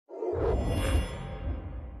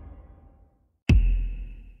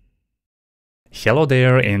Hello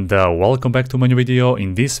there and welcome back to my new video.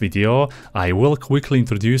 In this video I will quickly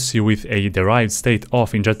introduce you with a derived state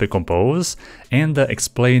of in Jetpack Compose and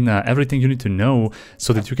explain everything you need to know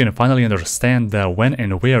so that you can finally understand when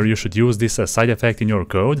and where you should use this side effect in your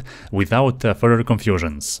code without further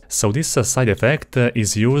confusions. So this side effect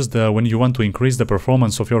is used when you want to increase the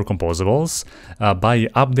performance of your composables by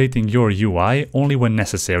updating your UI only when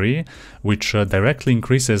necessary, which directly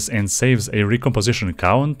increases and saves a recomposition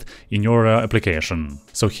count in your application.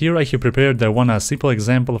 So here I have prepared one simple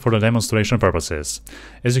example for the demonstration purposes.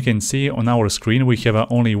 As you can see on our screen we have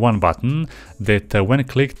only one button that when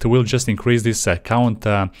clicked will just increase this count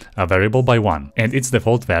variable by 1, and its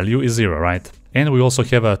default value is 0, right? And we also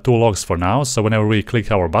have two logs for now, so whenever we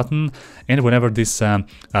click our button and whenever this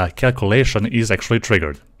calculation is actually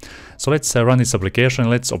triggered. So let's run this application,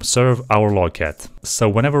 let's observe our logcat. So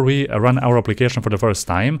whenever we run our application for the first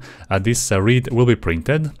time, this read will be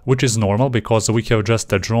printed, which is normal because we have just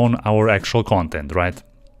drawn our actual content, right?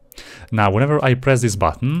 Now whenever I press this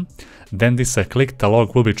button, then this clicked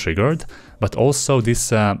log will be triggered, but also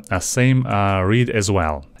this same read as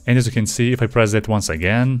well. And as you can see, if I press it once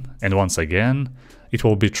again and once again, it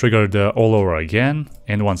will be triggered all over again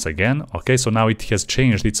and once again. Okay, so now it has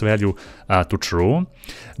changed its value to true,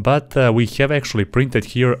 but we have actually printed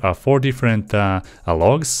here 4 different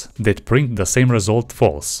logs that print the same result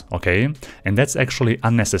false, okay, and that's actually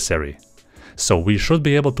unnecessary. So we should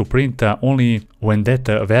be able to print only when that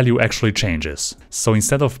value actually changes. So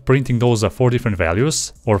instead of printing those 4 different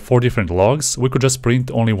values or 4 different logs, we could just print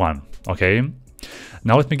only one, okay?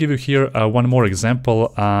 Now let me give you here one more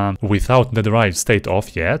example without the derived state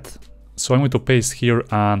of yet. So I'm going to paste here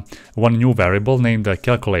one new variable named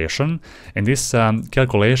calculation, and this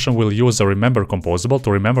calculation will use a remember composable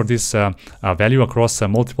to remember this value across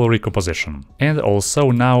multiple recomposition. And also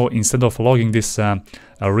now instead of logging this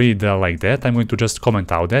read like that, I'm going to just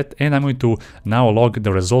comment out that, and I'm going to now log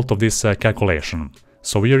the result of this calculation.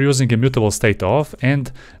 So we are using a mutable state of,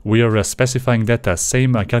 and we are specifying that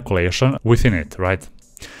same calculation within it, right?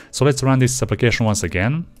 So let's run this application once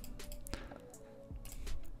again.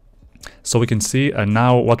 So we can see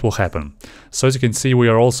now what will happen. So as you can see, we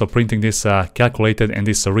are also printing this calculated and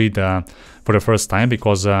this read for the first time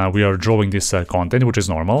because we are drawing this content, which is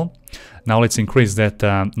normal. Now let's increase that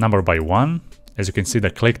number by 1. As you can see, the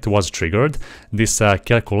clicked was triggered. This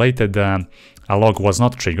calculated log was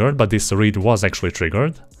not triggered, but this read was actually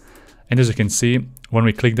triggered. And as you can see, when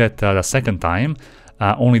we click that the second time,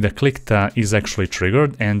 only the clicked is actually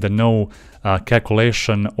triggered and no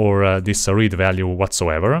calculation or this read value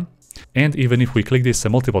whatsoever. And even if we click this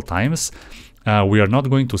multiple times, we are not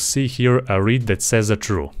going to see here a read that says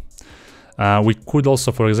true. We could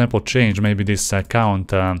also, for example, change maybe this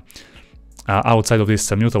count outside of this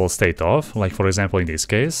mutable state of, like for example in this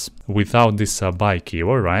case, without this by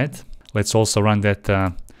keyword, right? Let's also run that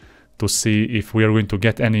to see if we are going to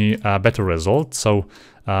get any better result. So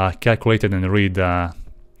calculated and read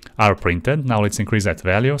are printed. Now let's increase that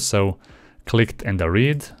value. So clicked and the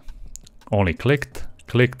read, only clicked,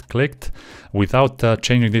 clicked, clicked, without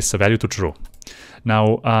changing this value to true.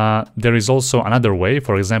 Now there is also another way.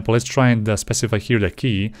 For example, let's try and specify here the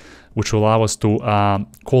key, which will allow us to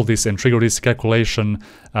call this and trigger this calculation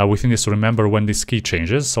within this remember when this key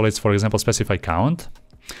changes. So let's, for example, specify count.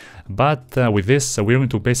 But with this, we're going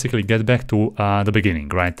to basically get back to the beginning,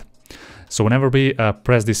 right? So whenever we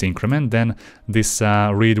press this increment, then this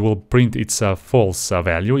read will print its false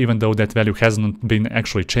value, even though that value hasn't been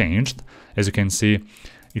actually changed. As you can see,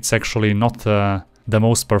 it's actually not the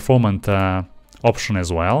most performant option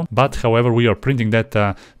as well, but however we are printing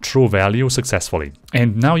that true value successfully.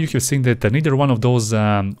 And now you have seen that neither one of those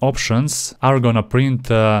options are gonna print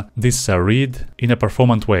this read in a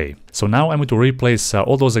performant way. So now I'm going to replace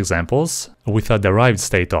all those examples with a derived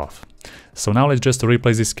state of. So now let's just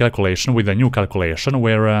replace this calculation with a new calculation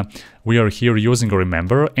where we are here using a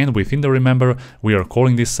remember, and within the remember we are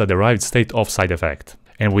calling this derived state of side effect.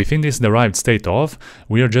 And within this derived state of,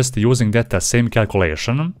 we are just using that same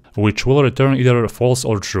calculation, which will return either false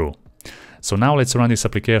or true. So now let's run this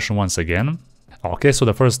application once again. Okay, so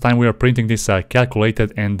the first time we are printing this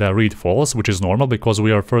calculated and read false, which is normal because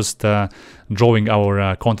we are first drawing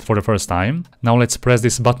our content for the first time. Now let's press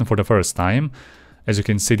this button for the first time. As you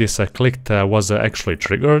can see, this clicked was actually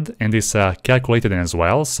triggered, and this calculated as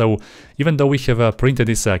well. So even though we have printed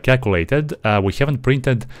this calculated, we haven't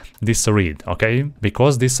printed this read, okay?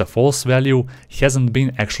 Because this false value hasn't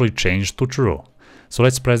been actually changed to true. So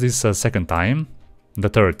let's press this second time, the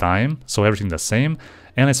third time, so everything the same.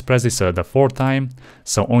 and let's press this the fourth time.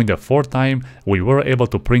 So only the fourth time we were able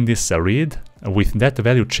to print this read with that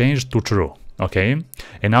value changed to true. Okay,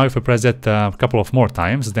 and now if we press that a couple of more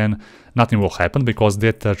times, then nothing will happen because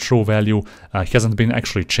that true value hasn't been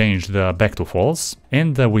actually changed back to false.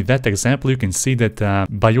 And with that example, you can see that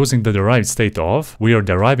by using the derived state of, we are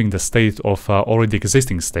deriving the state of already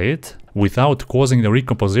existing state without causing the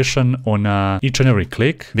recomposition on each and every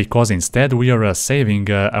click, because instead we are saving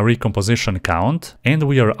a recomposition count and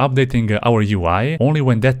we are updating our UI only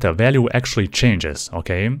when that value actually changes.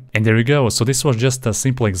 Okay, and there you go. So this was just a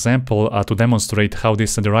simple example to demonstrate how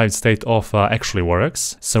this derived state of actually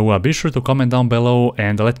works. So be sure to comment down below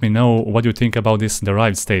and let me know what you think about this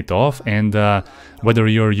derived state of and whether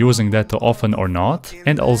you're using that often or not.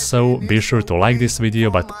 And also be sure to like this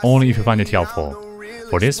video, but only if you find it helpful.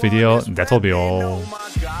 For this video, that will be all.